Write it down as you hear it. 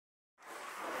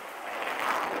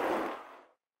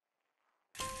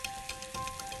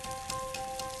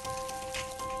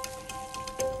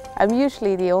I'm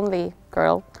usually the only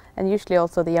girl and usually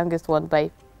also the youngest one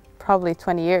by probably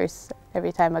 20 years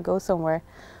every time I go somewhere.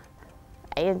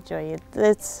 I enjoy it.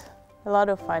 It's a lot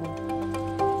of fun.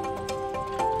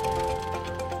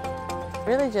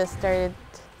 Really just started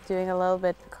doing a little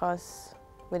bit because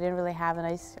we didn't really have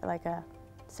a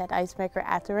set ice maker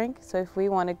at the rink. So if we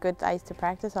wanted good ice to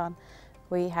practice on,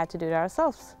 we had to do it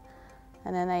ourselves.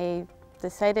 And then I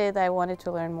decided I wanted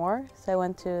to learn more. So I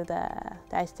went to the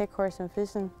ice tech course in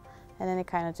Fusen, and then it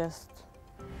kind of just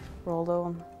rolled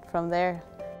on from there.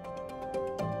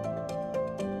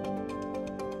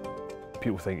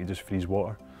 People think you just freeze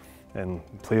water and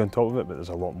play on top of it, but there's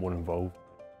a lot more involved.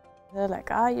 They're like,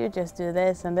 oh, you just do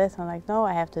this and this. I'm like, no,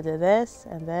 I have to do this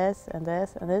and this and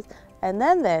this and this and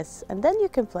then this, and then you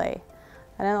can play.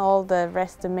 And then all the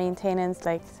rest of maintenance,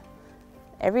 like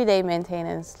everyday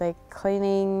maintenance, like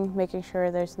cleaning, making sure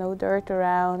there's no dirt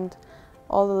around,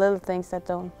 all the little things that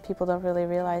people don't really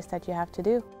realize that you have to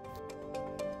do.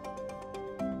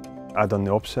 I done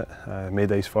the opposite. I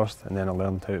made ice first and then I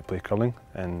learned how to play curling,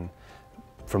 and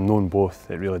from knowing both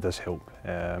it really does help.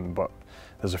 But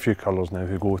there's a few curlers now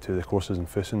who go to the courses in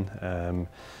Fusen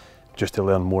just to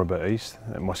learn more about ice.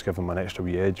 It must give them an extra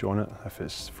wee edge on it. If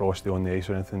it's frosty on the ice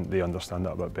or anything, they understand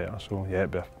it a bit better. So yeah,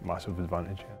 it'd be a massive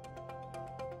advantage.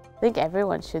 I think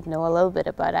everyone should know a little bit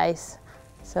about ice.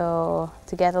 So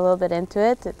to get a little bit into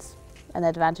it, it's an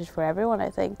advantage for everyone,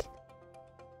 I think.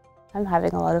 I'm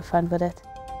having a lot of fun with it.